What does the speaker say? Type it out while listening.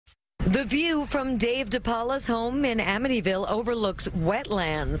The view from Dave DePaula's home in Amityville overlooks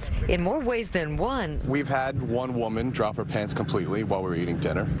wetlands in more ways than one. We've had one woman drop her pants completely while we were eating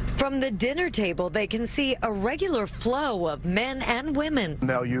dinner. From the dinner table, they can see a regular flow of men and women.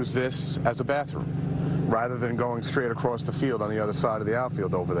 They'll use this as a bathroom, rather than going straight across the field on the other side of the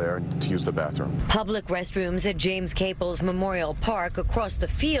outfield over there to use the bathroom. Public restrooms at James Caples Memorial Park across the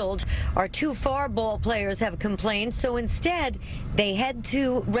field are too far, ball players have complained, so instead they head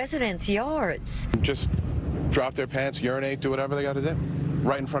to residents' yards. Just drop their pants, urinate, do whatever they got to do.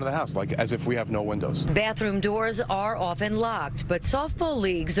 Right in front of the house, like as if we have no windows. Bathroom doors are often locked, but softball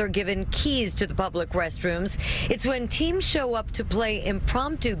leagues are given keys to the public restrooms. It's when teams show up to play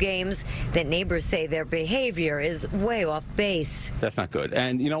impromptu games that neighbors say their behavior is way off base. That's not good.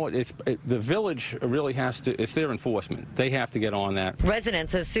 And you know what? The village really has to, it's their enforcement. They have to get on that.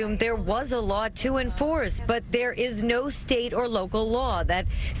 Residents assumed there was a law to enforce, but there is no state or local law that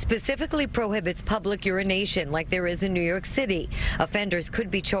specifically prohibits public urination like there is in New York City. Offenders could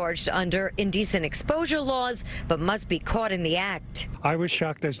be charged under indecent exposure laws, but must be caught in the act. I was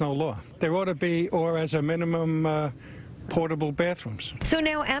shocked there's no law. There ought to be, or as a minimum, portable bathrooms. So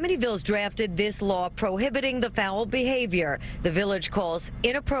now Amityville's drafted this law prohibiting the foul behavior the village calls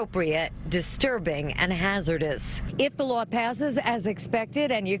inappropriate, disturbing, and hazardous. If the law passes as expected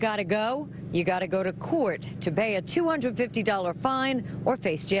and you gotta go to court to pay a $250 fine or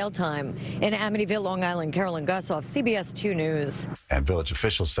face jail time. In Amityville, Long Island, Carolyn, Gusoff, CBS 2 News. And village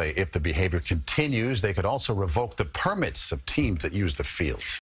officials say if the behavior continues, they could also revoke the permits of teams that use the field.